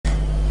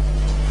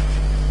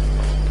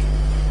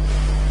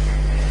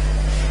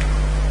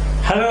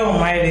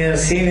my dear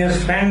senior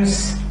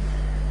friends.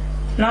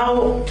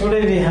 Now,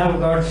 today we have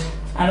got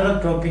another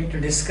topic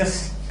to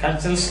discuss,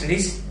 cultural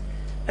studies.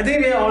 I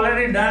think we have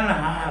already done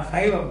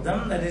 5 of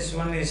them. That is,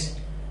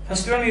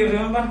 first one you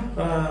remember,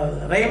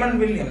 Raymond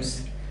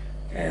Williams.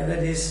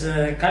 That is,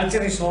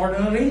 culture is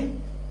ordinary.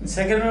 The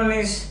second one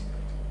is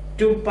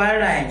Two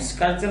Paradigms,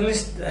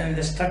 Culturalist and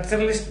the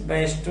Structuralist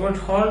by Stuart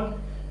Hall.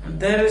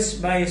 And there is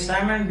by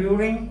Simon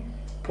During,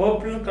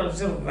 Popular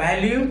Culture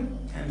Value.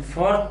 And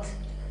fourth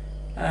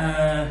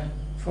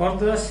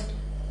was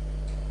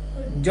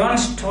John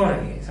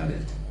Story, isn't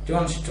it?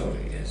 John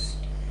Story, yes.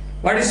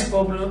 What is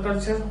popular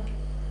culture?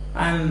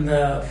 And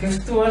the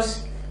fifth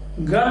was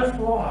Gulf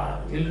War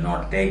will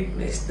not take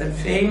place. That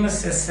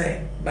famous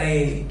essay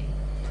by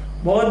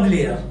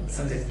Baudelaire,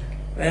 isn't it?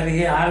 Where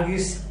he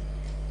argues,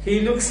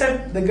 he looks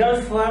at the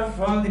Gulf War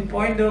from the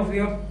point of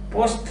view of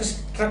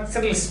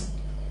post-structuralism.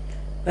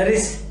 That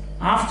is,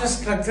 after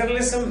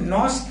structuralism,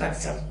 no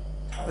structure.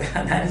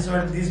 That is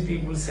what these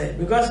people say.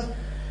 Because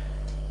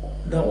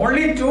the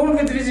only tool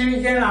with which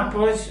we can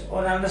approach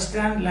or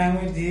understand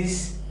language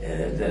is,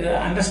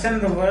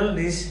 understand the world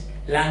is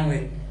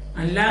language.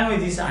 And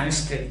language is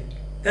unsteady.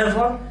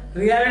 Therefore,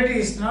 reality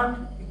is not,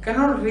 you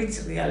cannot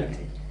reach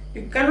reality.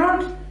 You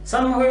cannot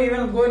somehow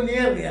even go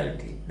near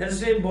reality.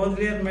 That's why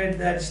Baudelaire made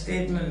that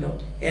statement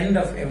of end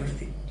of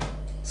everything.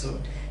 So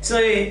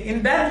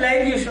in that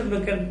light you should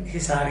look at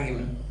his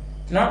argument.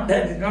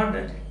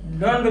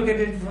 Don't look at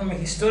it from a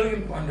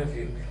historical point of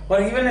view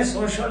or even a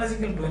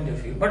sociological point of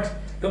view, but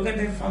look at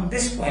it from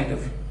this point of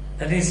view.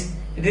 That is,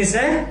 it is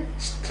a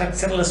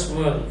structureless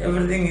world.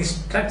 Everything is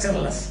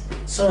structureless.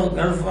 So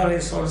Gulf War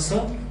is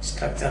also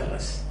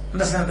structureless.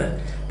 Understand that?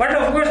 But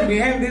of course,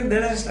 behind this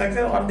there is a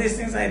structure. All these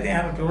things I think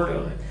I have told you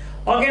already.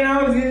 Okay,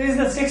 now this is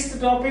the 6th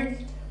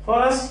topic for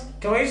us.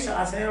 Toys,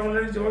 as I have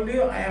already told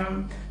you, I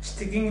am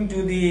sticking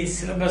to the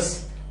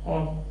syllabus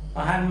of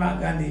Mahatma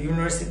Gandhi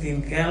University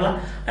in Kerala,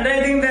 and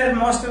I think that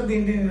most of the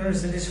Indian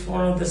universities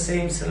follow the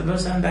same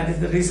syllabus, and that is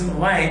the reason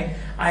why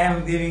I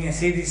am giving a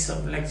series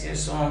of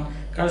lectures on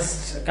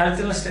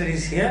cultural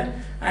studies here.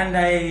 And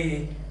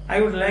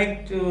I would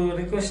like to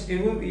request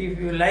you, if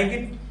you like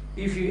it,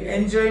 if you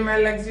enjoy my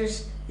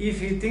lectures,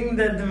 if you think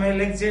that my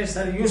lectures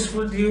are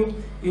useful to you,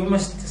 you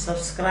must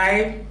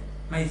subscribe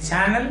my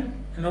channel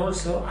and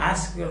also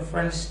ask your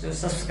friends to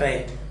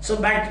subscribe. So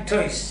back to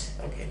toys.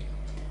 Okay.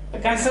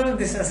 Consider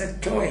this as a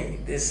toy,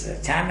 this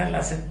channel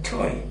as a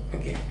toy.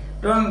 Okay,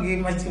 don't give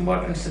much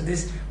importance to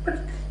this, but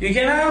you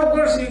can have, of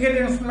course, you get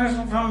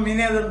information from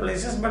many other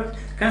places, but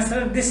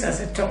consider this as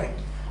a toy.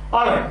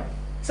 Alright,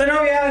 so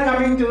now we are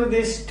coming to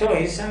these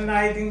toys, and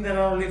I think there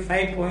are only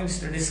 5 points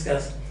to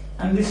discuss.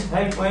 And these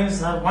 5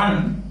 points are: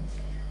 1,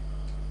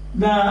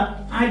 the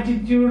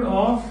attitude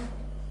of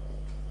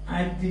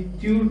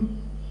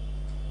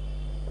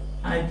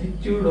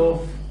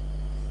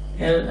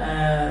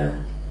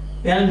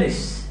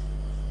elders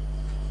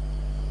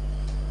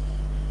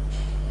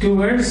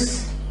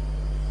towards,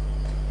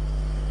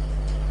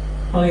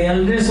 or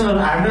elders or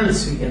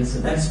adults, we can say,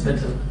 that's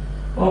better,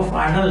 of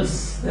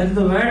adults, that's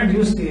the word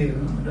used here,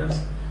 adults,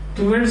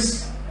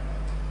 towards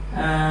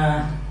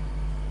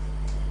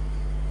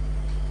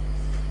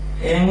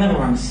younger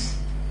ones.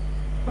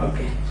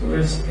 Okay,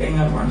 towards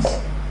younger ones.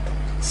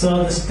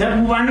 So the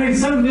step 1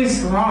 itself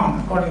is wrong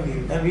according to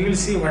you. Then we will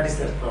see what is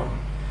that wrong.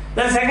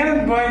 The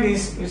second point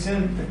is, we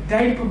said, the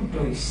type of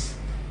toys.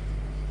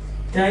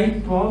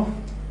 Type of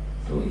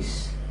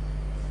toys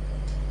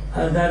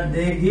that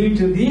they give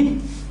to the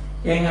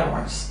younger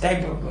ones.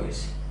 Type of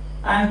toys.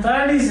 And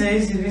third, he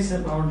says, it is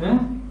about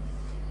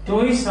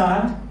toys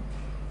are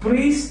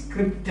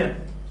prescripted.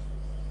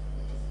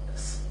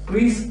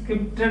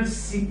 Prescripted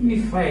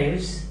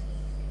signifiers.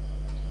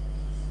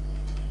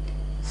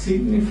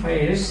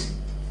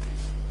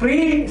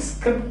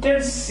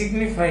 Prescripted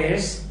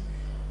signifiers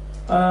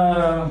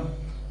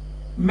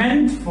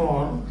meant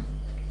for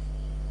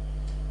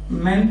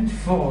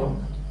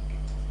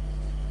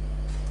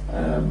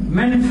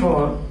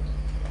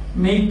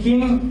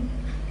making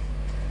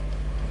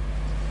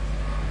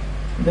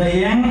the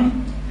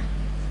young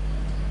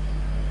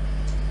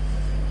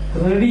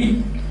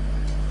ready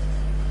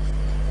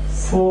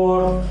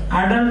for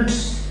adult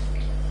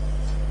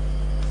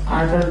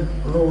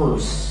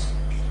roles.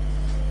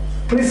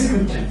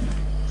 Prescripted.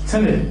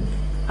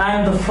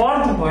 And the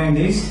fourth point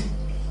is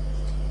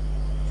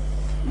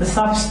the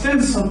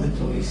substance of the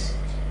toys.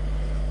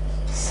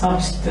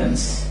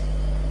 Substance.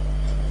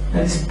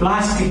 That is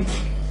plastic.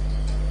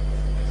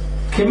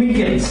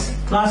 Chemicals.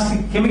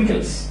 Plastic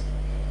chemicals.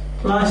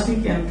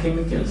 Plastic and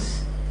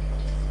chemicals.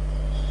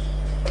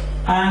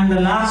 And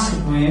the last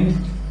point,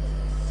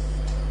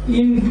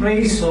 in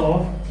praise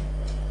of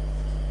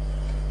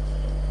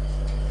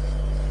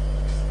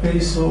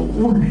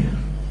wood.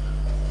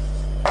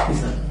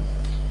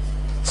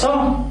 So,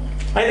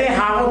 I think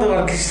half of the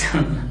work is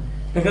done.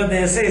 Because the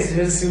essay is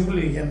very simple,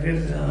 you can read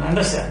it and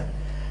understand.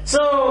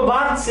 So,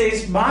 Barthes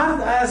says,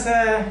 Barthes as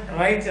a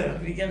writer,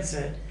 we can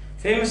say,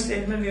 famous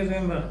statement you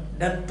remember,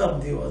 death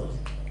of the author.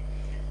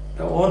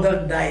 The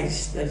author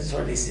dies, that is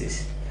what he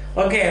says.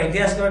 Okay, it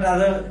has got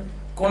other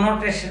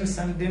connotations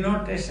and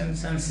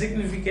denotations and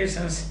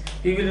significations.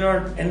 We will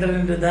not enter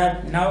into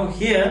that now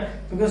here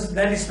because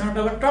that is not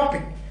our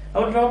topic.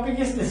 Our topic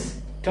is this,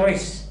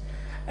 toys.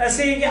 As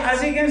you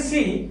can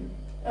see,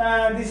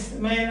 this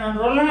man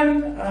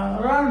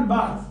Roland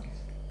Barthes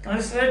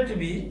is said to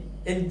be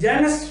a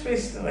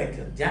Janus-faced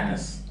writer.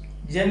 Janus,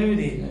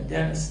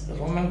 Janus, the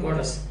Roman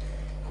goddess,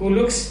 who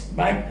looks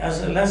back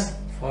as well as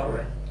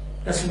forward.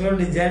 That's where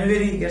the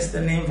January gets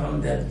the name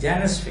from there.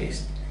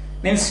 Janus-faced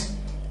means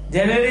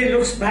January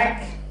looks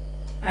back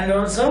and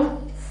also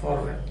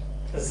forward.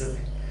 That's the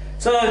thing.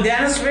 So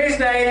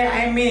Janus-faced,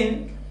 I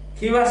mean,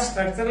 he was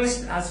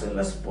structuralist as well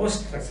as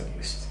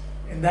post-structuralist.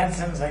 In that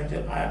sense,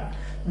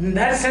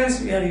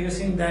 we are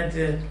using that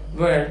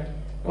word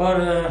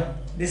for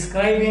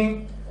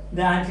describing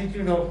the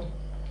attitude of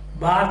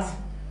Barthes,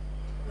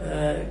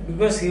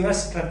 because he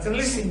was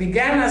structuralist. He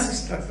began as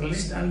a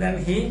structuralist and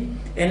then he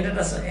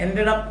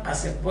ended up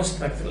as a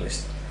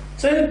post-structuralist.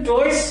 So in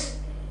toys,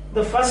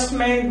 the first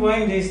main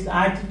point is the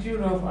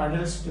attitude of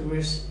adults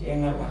towards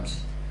younger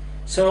ones.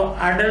 So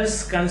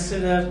adults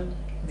consider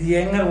the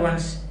younger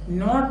ones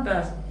not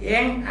as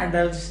young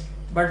adults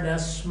but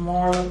as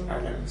smaller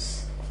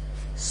adults.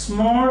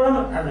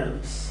 Smaller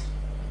adults.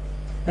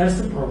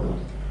 That's the problem.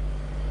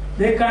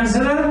 They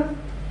consider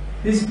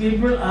these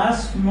people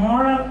as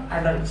smaller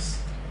adults.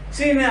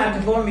 See,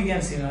 at home we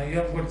can see, you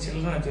have got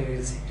children at home, you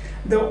will see.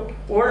 The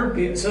old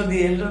people, so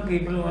the elder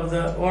people or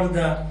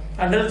the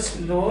adults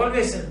will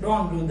always say,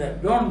 don't do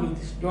that, don't do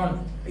this, don't.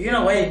 You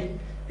know why?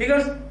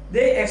 Because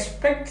they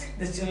expect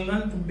the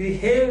children to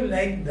behave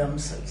like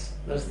themselves.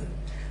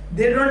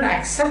 They don't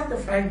accept the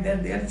fact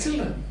that they are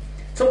children.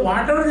 So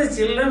whatever the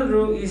children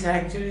do is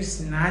actually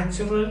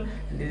natural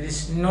and it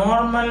is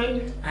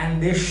normal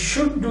and they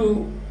should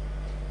do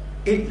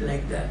it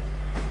like that.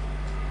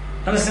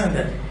 Understand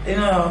that?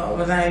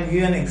 When I give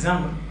you an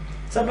example,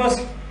 suppose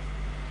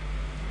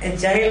a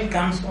child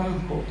comes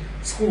from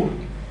school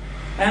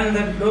and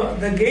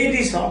the gate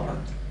is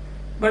open.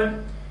 But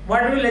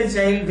what will a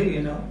child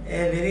do? A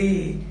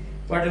very,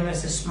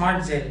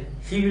 smart child,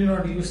 he will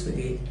not use the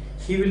gate.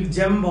 He will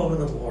jump over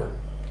the wall.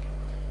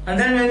 And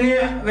then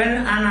when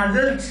an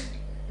adult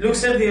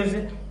looks at you and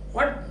says,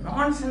 what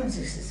nonsense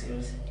is this? He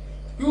will say,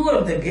 you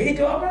have the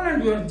gate open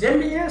and you are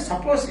jumping here.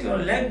 Suppose your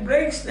leg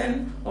breaks,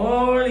 then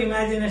all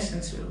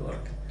imaginations will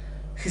work.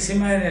 His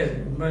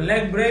imagination,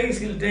 leg breaks,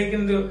 he'll take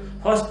him to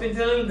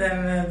hospital,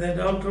 then the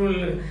doctor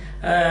will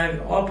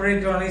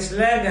operate on his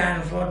leg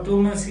and for 2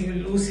 months he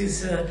will lose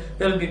his, there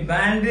will be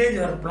bandage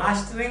or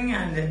plastering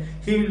and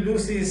he will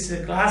lose his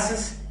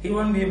classes. He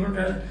won't be able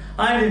to,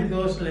 and it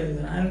goes like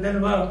that. And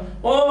then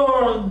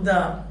all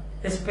the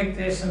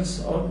expectations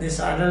of this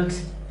adult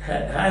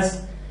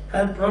has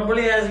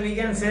probably, as we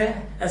can say,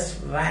 has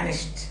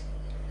vanished.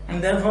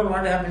 And therefore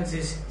what happens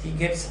is he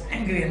gets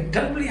angry and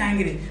terribly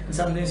angry and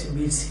sometimes he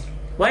beats him.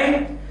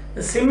 Why?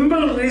 The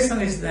simple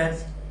reason is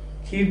that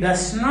he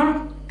does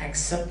not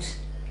accept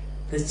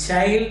the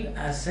child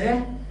as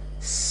a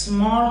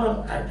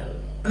smaller adult.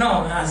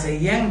 No, as a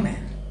young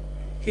man.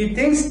 He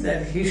thinks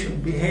that he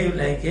should behave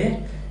like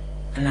an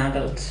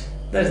adult.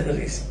 That's the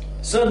reason.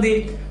 So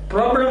the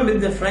problem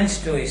with the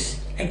French toys,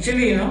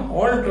 actually,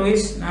 all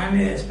toys,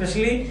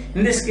 especially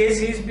in this case,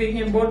 he is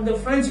speaking about the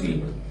French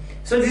people.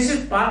 So this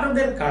is part of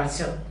their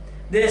culture.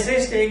 The essay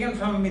is taken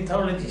from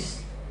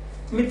mythologies.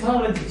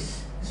 Mythologies.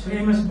 It's a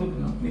famous book,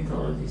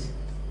 Mythologies.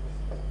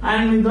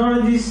 And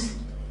mythologies,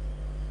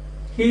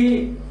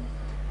 he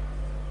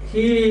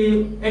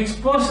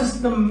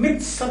exposes the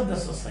myths of the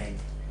society.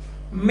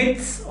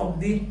 Myths of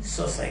the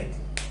society.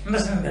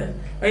 Understand that?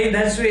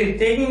 That's why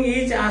taking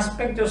each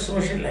aspect of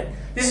social life.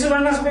 This is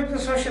one aspect of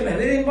social life,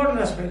 very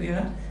important aspect,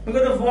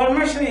 because the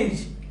formation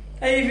age.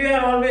 If you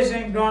are always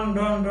saying don't,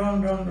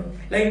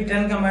 like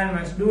 10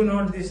 commandments, do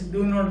not this,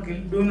 do not kill,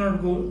 do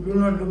not go, do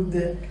not look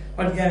there,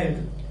 what can you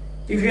do?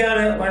 If you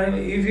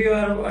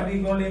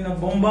are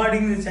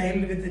bombarding the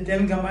child with the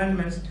 10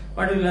 commandments,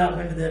 what will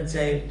happen to that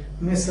child?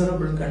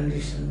 Miserable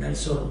condition,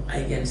 that's all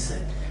I can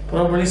say.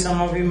 Probably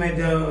some of you might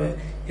have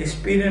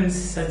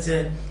experienced such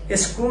a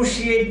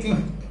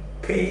excruciating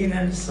pain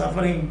and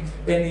suffering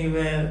when you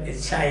were a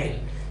child.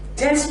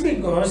 Just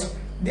because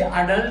the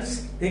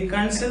adults, they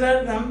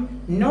consider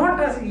them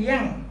not as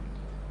young,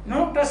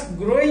 not as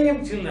growing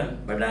up children,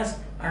 but as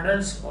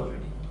adults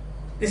already.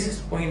 This is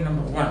point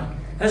number one.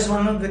 That's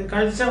one of the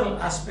cultural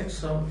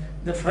aspects of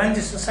the French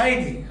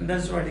society, and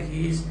that's what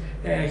he is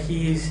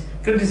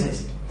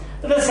criticizing.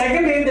 The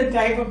second is the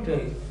type of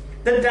toy.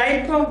 The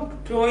type of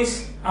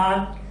toys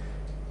are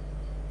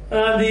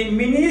the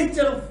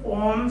miniature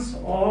forms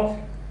of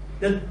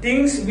the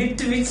things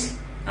with which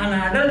an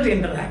adult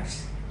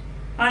interacts.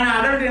 An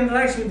adult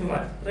interacts with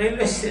what?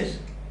 Railway station.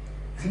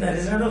 That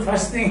is not the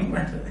first thing,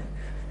 but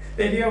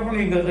very often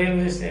you go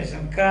railway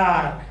station,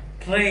 car,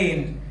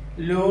 train,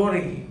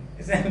 lorry,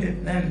 isn't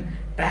it? Then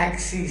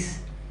taxis,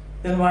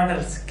 then what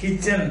else?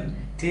 Kitchen,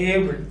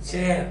 table,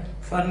 chair,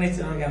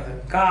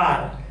 furniture,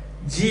 car,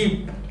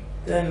 jeep,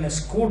 then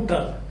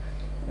scooter,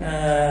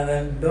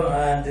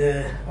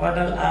 what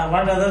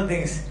other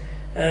things?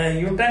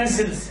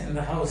 utensils in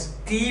the house,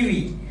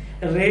 TV,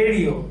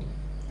 radio,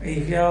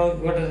 if you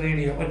have got a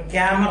radio, or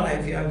camera,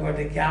 if you have got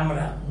a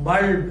camera,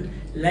 bulb,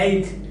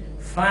 light,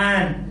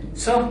 fan.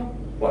 So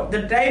what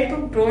the type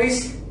of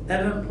toys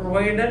that are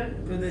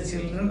provided to the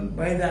children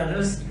by the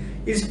adults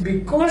is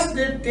because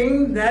they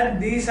think that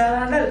these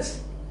are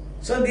adults.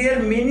 So they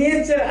are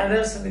miniature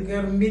adults, they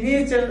are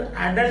miniature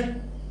adult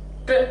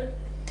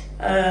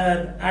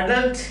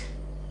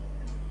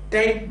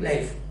type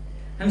life,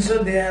 and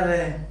so they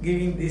are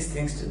giving these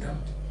things to them.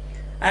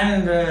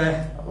 And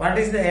what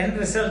is the end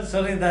result?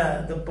 Sorry,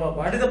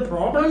 what is the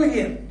problem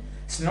here?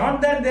 It's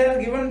not that they are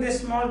given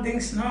these small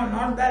things, no,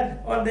 not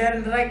that, or they are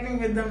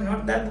interacting with them,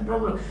 not that the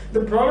problem.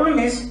 The problem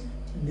is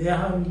they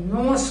have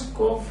no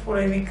scope for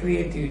any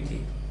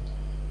creativity.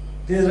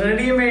 It is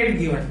ready-made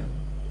given.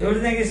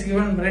 Everything is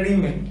given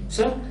ready-made.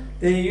 So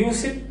they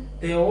use it,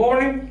 they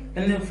own it,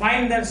 and they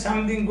find that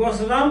something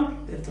goes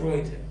wrong, they throw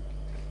it in.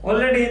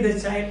 Already the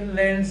child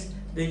learns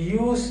the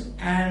use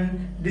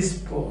and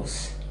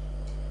dispose.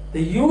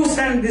 The use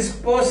and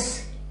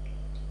dispose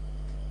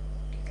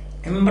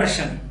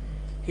impression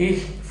he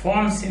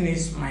forms in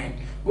his mind,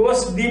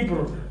 goes deep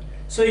rooted.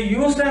 So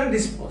use and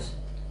dispose.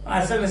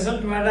 As a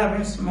result, what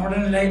happens?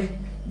 Modern life,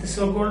 the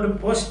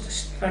so-called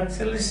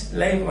post-structuralist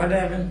life, what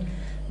happens?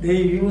 They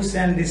use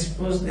and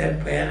dispose their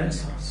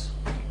parents also.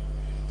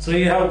 So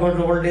you have got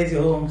old age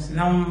homes,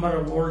 number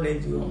of old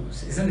age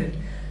homes, isn't it?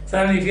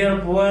 So if you are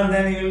poor,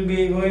 then you will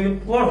be going to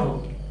poor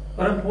home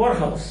or a poor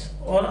house.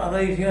 Or other,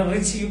 if you are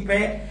rich, you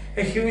pay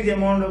a huge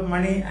amount of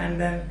money,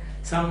 and then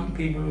some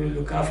people will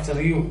look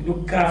after you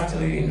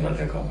in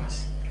inverted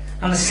commas.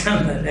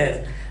 Understand that?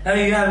 Yes. Now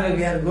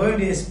we are going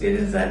to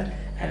experience that,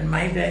 and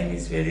my time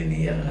is very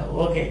near now.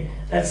 Okay,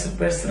 that's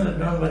personal,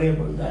 don't worry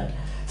about that.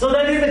 So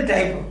that is the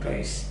type of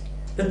toys.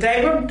 The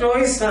type of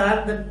toys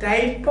are the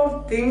type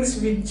of things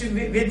with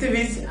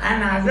which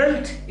an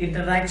adult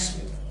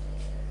interacts with.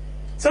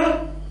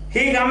 So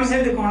he comes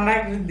into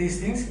contact with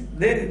these things.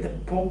 The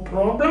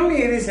problem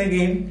here is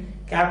again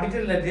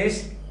capital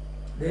letters.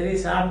 There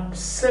is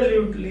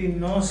absolutely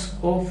no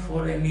scope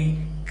for any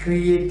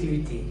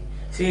creativity.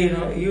 See,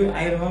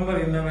 I remember,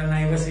 when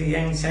I was a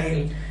young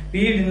child,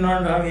 we did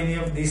not have any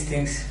of these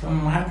things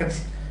from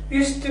markets. We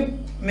used to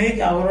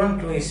make our own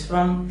toys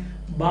from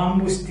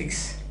bamboo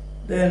sticks.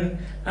 Then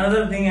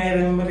another thing I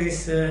remember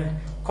is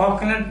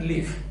coconut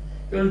leaf.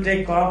 You will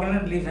take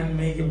coconut leaf and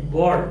make a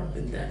board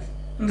with that.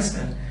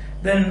 Understand?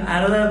 Then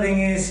another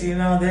thing is,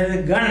 there is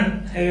a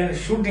gun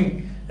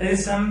shooting. There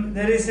is a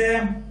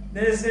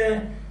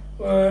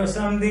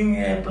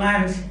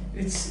plant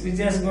which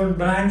has got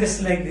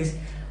branches like this,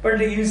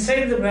 but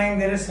inside the branch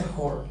there is a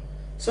hole.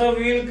 So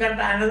we will cut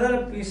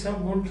another piece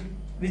of wood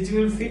which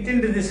will fit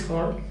into this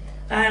hole,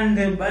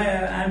 and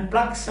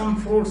pluck some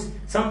fruits.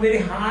 Some very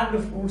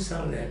hard fruits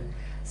are there.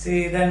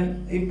 See,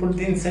 then you put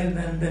it inside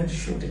and then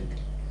shoot it.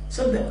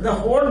 So the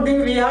whole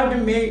thing we had to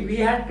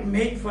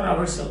make for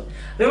ourselves.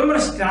 Remember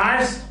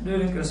stars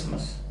during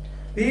Christmas?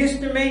 We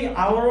used to make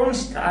our own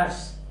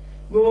stars.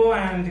 Go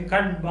and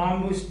cut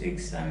bamboo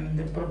sticks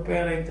and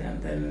prepare it, and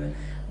then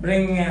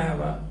bring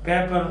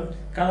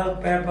color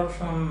paper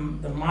from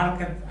the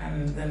market,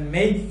 and then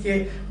make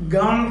a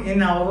gum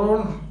in our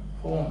own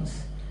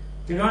homes.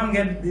 You don't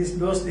get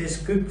those days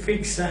quick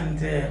fix and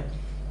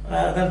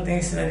other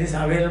things that is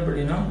available,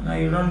 Now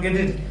you don't get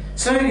it.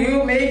 So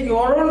you make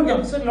your own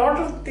gum. So a lot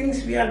of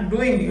things we are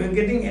doing, you are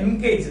getting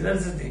engaged.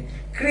 That's the thing.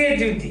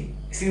 Creativity.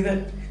 See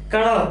the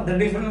color, the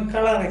different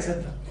color,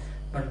 etc.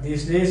 But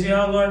these days you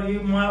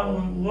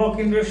walk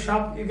into a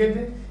shop, you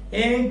get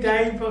any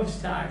type of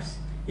stars.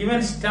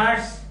 Even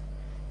stars,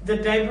 the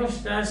type of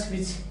stars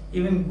which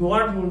even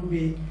God would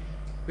be,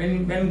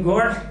 when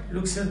God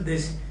looks at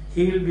this,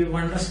 He will be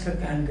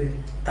wonderstruck and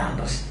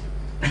thunderstruck.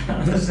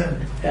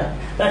 Understand? Yeah,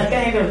 that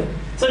kind of.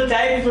 So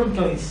type of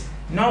toys,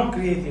 no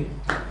creative.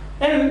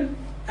 And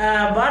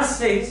Barthes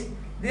says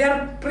they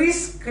are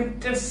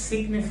prescriptive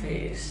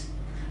signifiers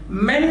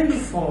meant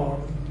for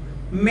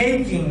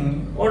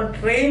making or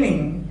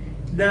training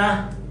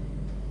the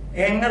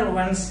younger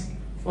ones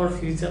for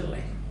future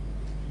life.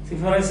 See,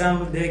 for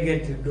example, they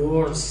get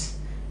dolls.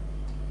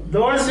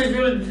 Dolls which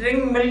will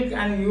drink milk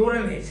and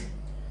urinate.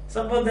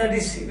 Suppose that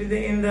is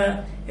in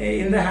the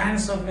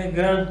hands of a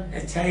girl,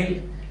 a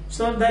child.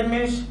 So that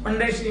means one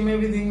day she may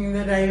be thinking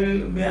that I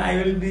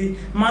will be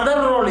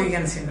mother role, you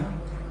can see now.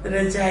 That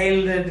a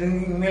child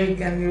drinking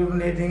milk and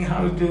urinating,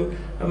 how to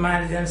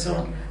manage and so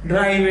on.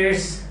 Driver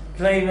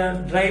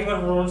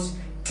roles,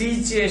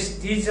 teachers,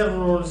 teacher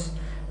roles,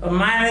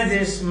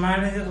 managers,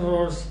 manager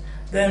roles,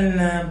 then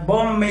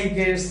bomb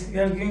makers,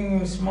 you are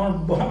giving small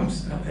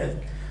bombs.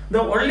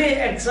 The only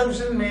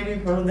exception may be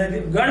for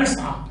that guns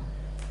are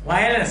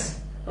violence.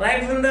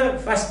 Right from the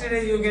first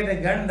day you get a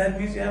gun, that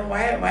means your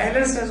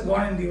violence has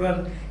gone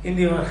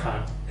into your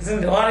heart,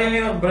 isn't it? Or in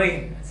your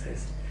brain.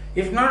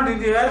 If not in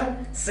your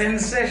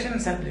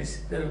sensations, at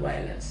least there is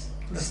violence.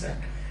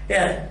 Understand?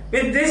 Yeah.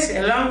 With this,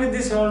 along with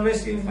this,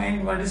 always you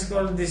find what is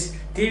called this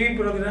TV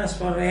programs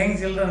for young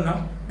children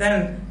now.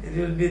 Then it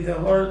will be the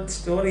whole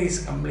story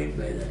is complete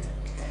by that.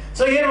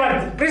 So here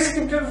what?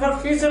 Prescripted for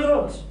future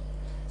roles.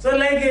 So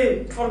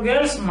like for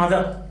girls,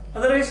 mother.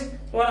 Otherwise,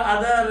 for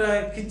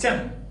other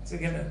kitchen. So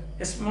get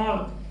a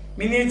small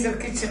miniature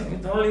kitchen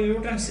with all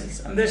utensils,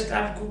 and they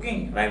start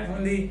cooking right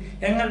from the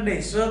younger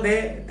days. So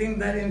they think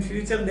that in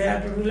future they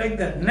have to do like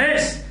that.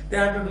 Nurse, they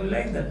have to do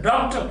like that.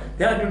 Doctor,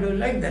 they have to do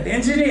like that.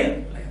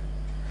 Engineer, like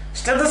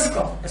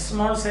stethoscope, a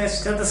small size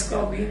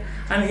stethoscope here,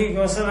 and he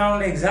goes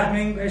around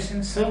examining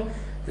patients. So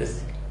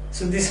this.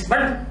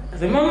 But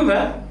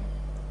remember,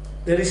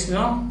 there is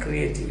no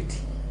creativity,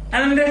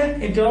 and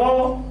it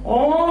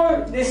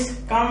all this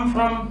come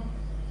from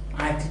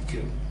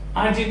attitude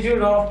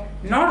of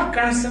not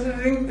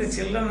considering the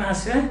children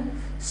as a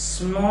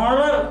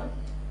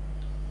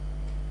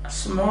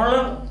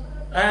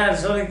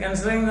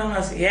considering them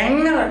as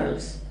younger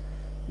adults.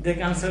 They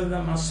consider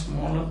them as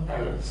smaller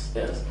adults.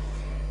 Yes.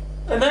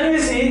 And then you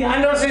see,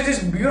 and also it is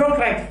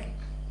bureaucratic.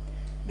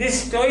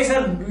 These toys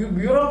are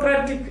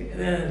bureaucratic.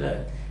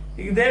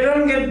 They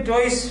don't get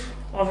toys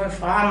of a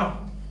farmer.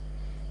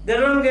 They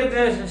don't get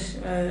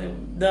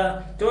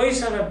the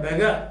toys of a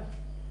beggar.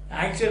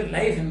 Actual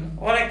life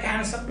or a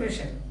cancer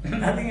patient,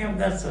 nothing of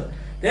that sort.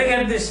 They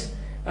get this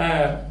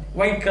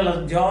white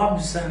collar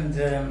jobs and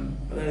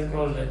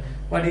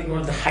what you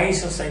call the high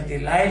society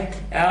life,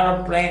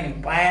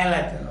 airplane,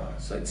 pilot and all.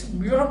 So it's a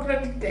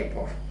bureaucratic type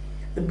of.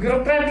 The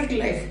bureaucratic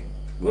life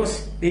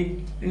goes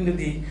deep into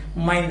the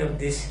mind of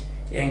these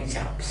young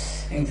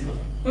chaps.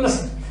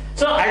 Understand?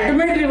 So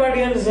ultimately what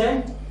you have to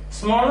say,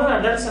 smaller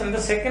adults, and the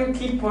second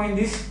key point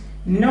is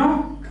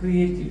no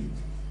creativity.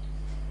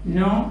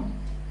 No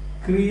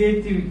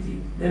creativity.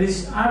 There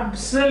is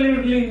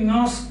absolutely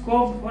no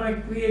scope for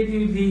a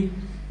creativity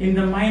in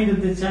the mind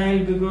of the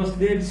child, because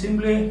they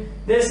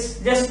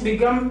just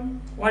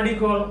become what you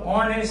call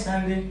owners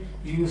and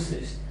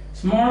users.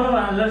 Smaller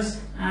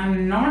adults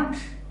and not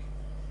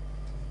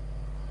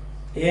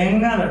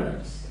younger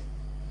adults.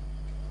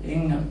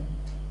 Younger.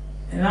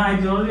 I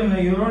told you,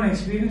 your own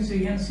experience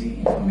you can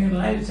see from your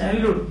life,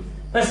 childhood.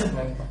 That's the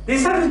point.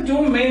 These are the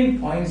two main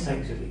points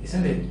actually,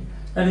 isn't it?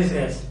 That is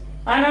yes.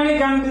 And now we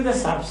come to the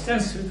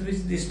substance with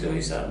which these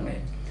toys are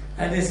made.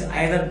 That is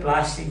either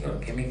plastic or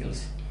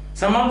chemicals.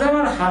 Some of them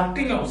are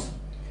hurting also.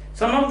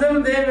 Some of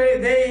them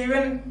they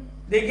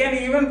can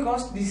even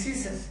cause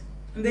diseases.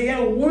 And they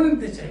can wound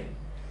the child.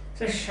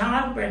 So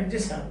sharp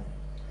edges are there.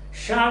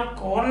 Sharp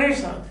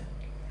corners are there.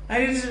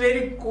 And it is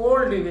very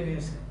cold even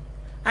inside.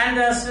 And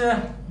as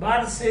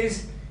Barthes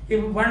says,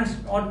 if one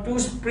or two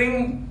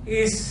spring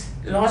is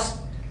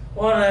lost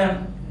or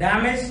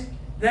damaged,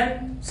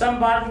 then some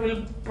part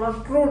will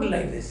protrude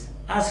like this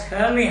as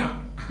hernia,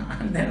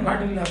 and then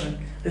what will happen?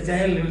 The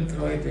child will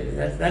throw it away.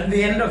 That's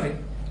the end of it.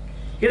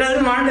 He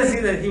doesn't want to see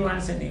that, he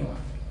wants a new one.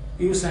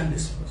 Use and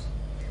dispose.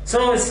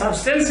 So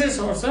substance is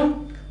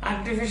also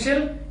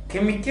artificial,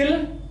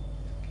 chemical,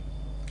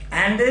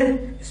 and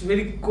it's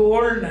very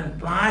cold and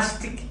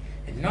plastic,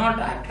 not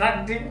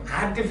attractive,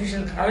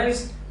 artificial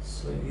colors.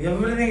 So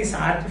everything is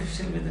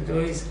artificial with the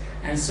toys,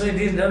 and so it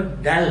is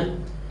dull.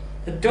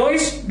 The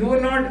toys do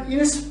not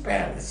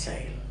inspire the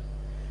child.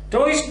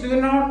 Toys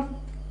do not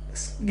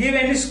give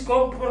any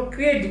scope for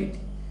creativity.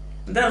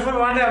 Therefore,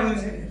 what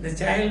happens? The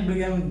child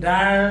becomes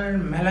dull,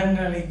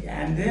 melancholic,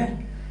 and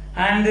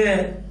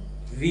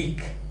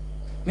weak.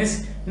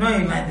 Means no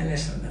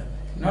imagination.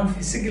 Not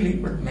physically,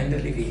 but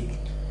mentally weak.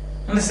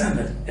 Understand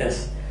that?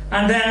 Yes.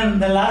 And then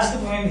the last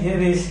point here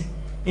is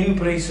in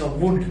praise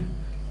of wood.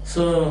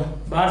 So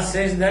Barthes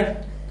says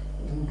that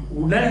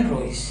wooden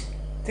toys.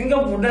 Think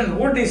of wooden.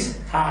 Wood is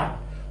hard.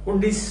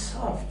 Wood is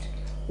soft.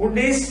 Wood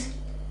is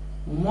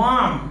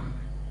warm.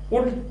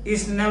 Wood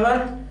is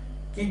never,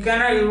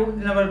 wood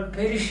never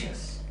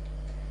perishes.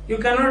 You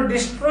cannot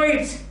destroy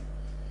it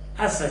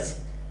as such.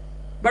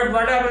 But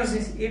what happens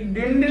is it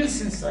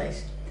dwindles in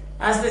size.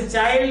 As the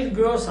child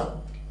grows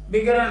up,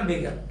 bigger and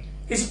bigger,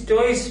 his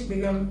toys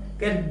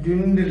get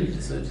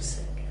dwindled, so to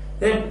say.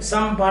 Then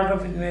some part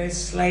of it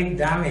is slight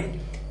damage.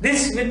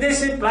 With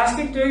this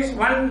plastic toys,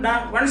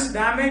 once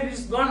damage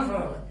is gone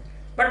forever.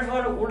 But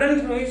for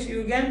wooden toys,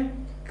 you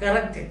can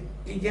correct it.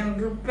 You can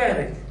repair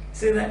it.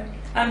 See that?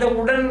 And the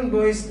wooden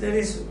toys, there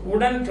is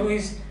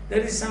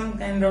some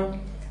kind of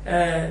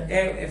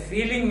a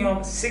feeling of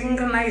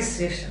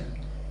synchronization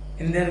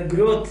in their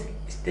growth.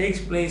 It takes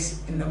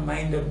place in the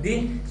mind of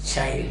the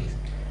child,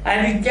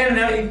 and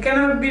it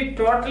cannot be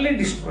totally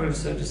destroyed,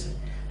 so to say.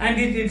 And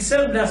it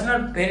itself does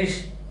not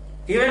perish.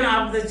 Even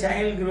after the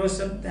child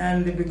grows up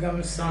and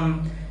becomes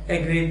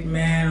a great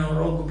man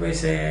or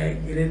occupies a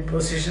great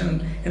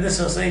position in the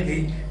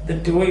society, the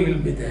toy will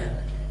be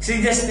there.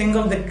 See, just think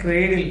of the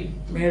cradle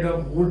made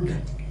of wood,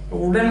 a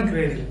wooden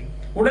cradle.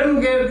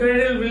 Wooden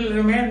cradle will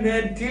remain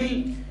there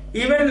till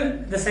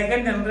even the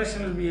second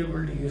generation will be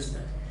able to use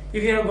that.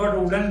 If you have got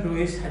wooden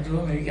toys at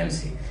home, you can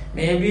see.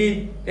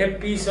 Maybe a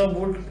piece of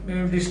wood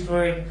may be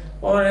destroyed,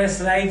 or a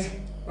slight,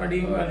 a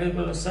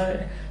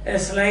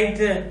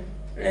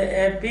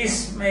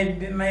piece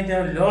might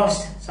have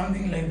lost,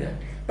 something like that.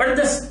 But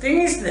the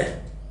thing is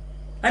there,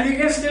 and you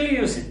can still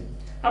use it.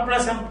 apply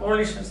some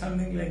polish or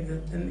something like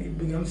that, then it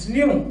becomes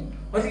new.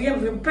 Or you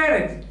can repair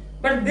it.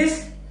 But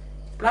these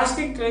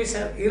plastic toys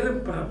are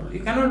irreparable.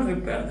 You cannot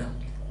repair them.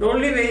 The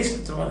only way is to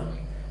throw them.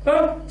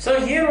 So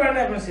here what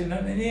happens,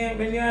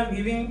 when you are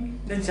giving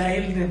the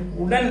child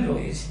wooden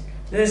toys,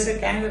 there is a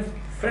kind of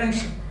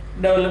friendship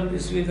developed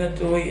with the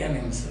toy and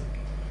himself.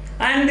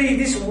 And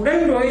this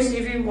wooden toys,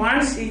 if he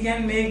wants, he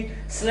can make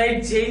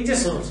slight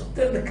changes also.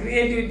 The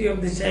creativity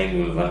of the child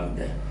will work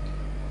there.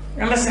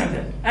 Understand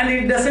that? And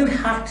it doesn't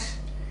hurt.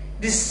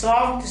 It is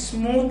soft,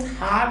 smooth,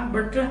 hard,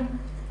 but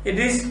it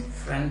is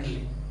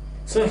friendly.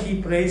 So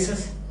he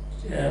praises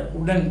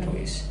wooden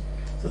toys.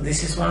 So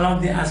this is one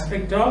of the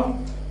aspects of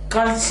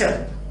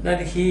culture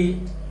that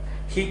he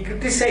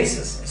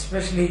criticizes,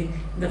 especially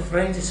the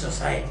French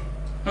society.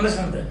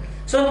 Understand that?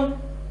 So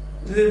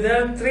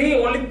there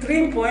are only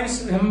three points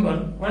to remember.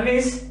 One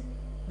is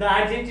the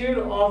attitude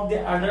of the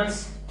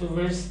adults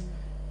towards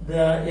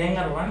the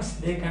younger ones.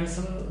 They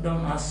consider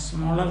them as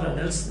smaller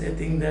adults. They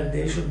think that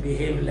they should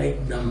behave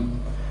like them.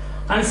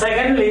 And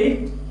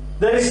secondly,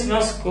 there is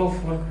no scope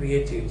for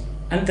creativity.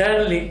 And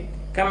thirdly,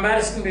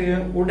 comparison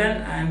between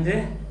wooden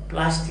and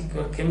plastic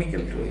or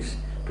chemical toys.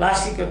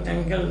 Plastic or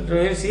chemical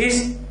toys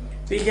is,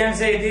 we can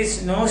say,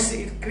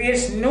 it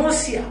creates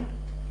nausea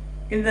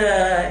in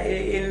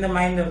the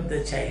mind of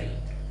the child.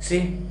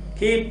 See,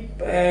 he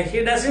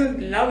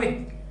doesn't love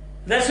it.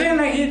 That's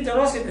why he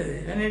throws it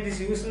away. When it is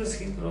useless,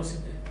 he throws it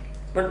away.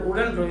 But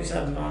wooden toys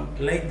are not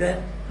like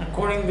that,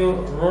 according to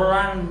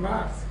Roland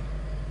Barthes.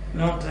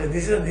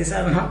 These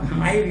are not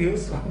my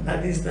views.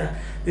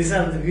 These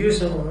are the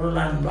views of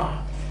Roland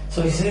Barthes.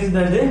 So he says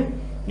that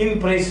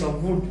in praise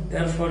of wood,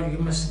 therefore you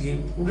must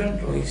give wooden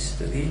toys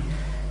to the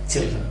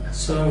children.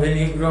 So when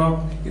you grow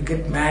up, you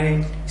get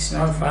married. It's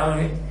not far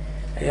away.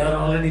 You are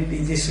already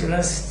PG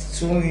students.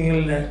 Soon you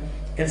will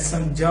get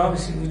some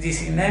jobs,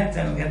 UGC net,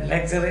 and get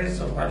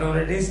lecturers or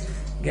whatever it is.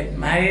 Get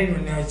married.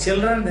 When you have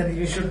children, then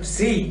you should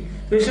see.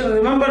 You should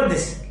remember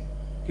this.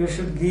 You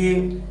should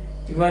give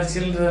your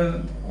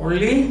children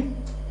only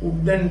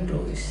wooden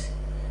toys,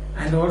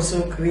 and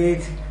also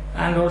create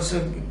and also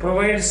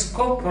provide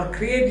scope for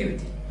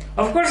creativity.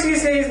 Of course, he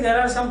says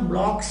there are some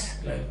blocks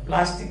like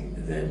plastic,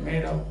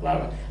 made of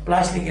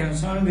plastic and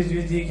so on, which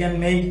you can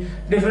make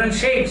different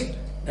shapes.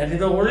 That is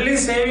the only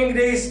saving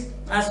grace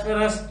as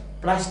far as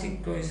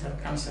plastic toys are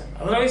concerned.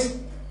 Otherwise,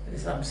 there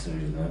is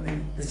absolutely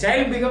nothing. The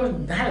child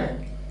becomes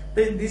bad.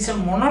 These are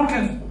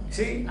monotony,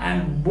 see,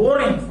 and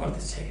boring for the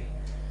child.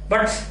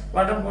 But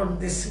what about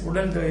this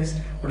wooden toys?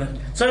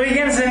 So we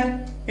can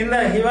say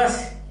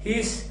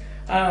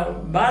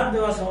Barthes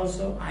was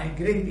also a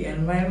great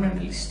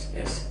environmentalist.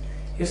 Yes,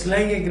 he was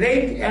like a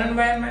great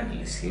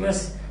environmentalist. He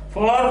was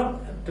for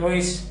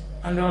toys,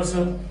 and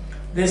also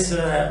this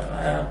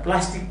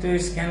plastic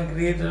toys can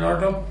create a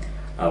lot of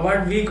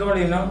what we call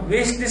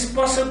waste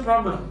disposal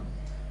problem.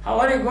 How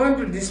are you going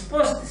to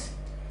dispose this?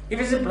 If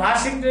it's a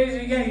plastic toys,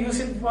 you can use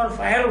it for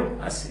firewood.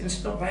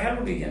 Instead of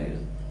firewood, you can use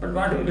it. But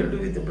what will you do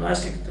with the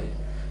plastic toy?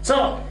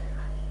 So,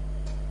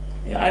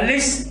 at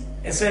least,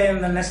 say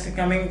in the next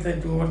coming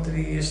 2 or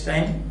 3 years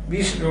time,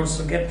 we should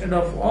also get rid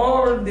of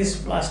all these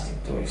plastic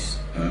toys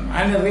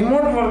and the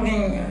remote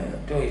working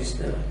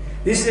toys.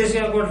 These days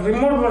you have got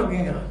remote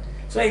working.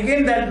 So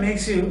again, that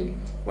makes you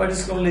what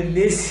is called a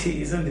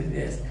lazy, isn't it?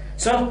 Yes.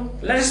 So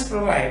let us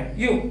provide.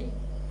 You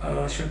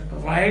should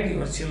provide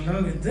your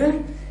children with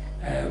the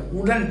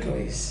wooden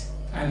toys,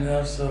 and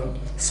also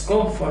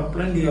scope for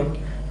plenty of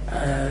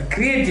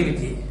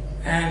creativity.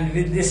 And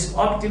with this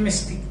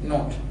optimistic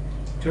note,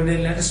 today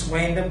let us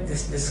wind up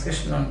this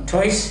discussion on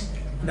toys.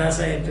 And as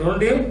I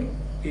told you,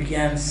 you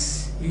can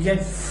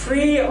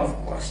free of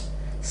cost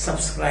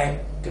subscribe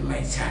to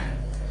my channel.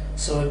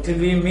 So till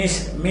we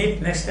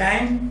meet next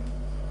time,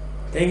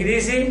 take it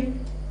easy.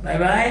 Bye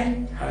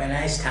bye. Have a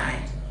nice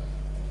time.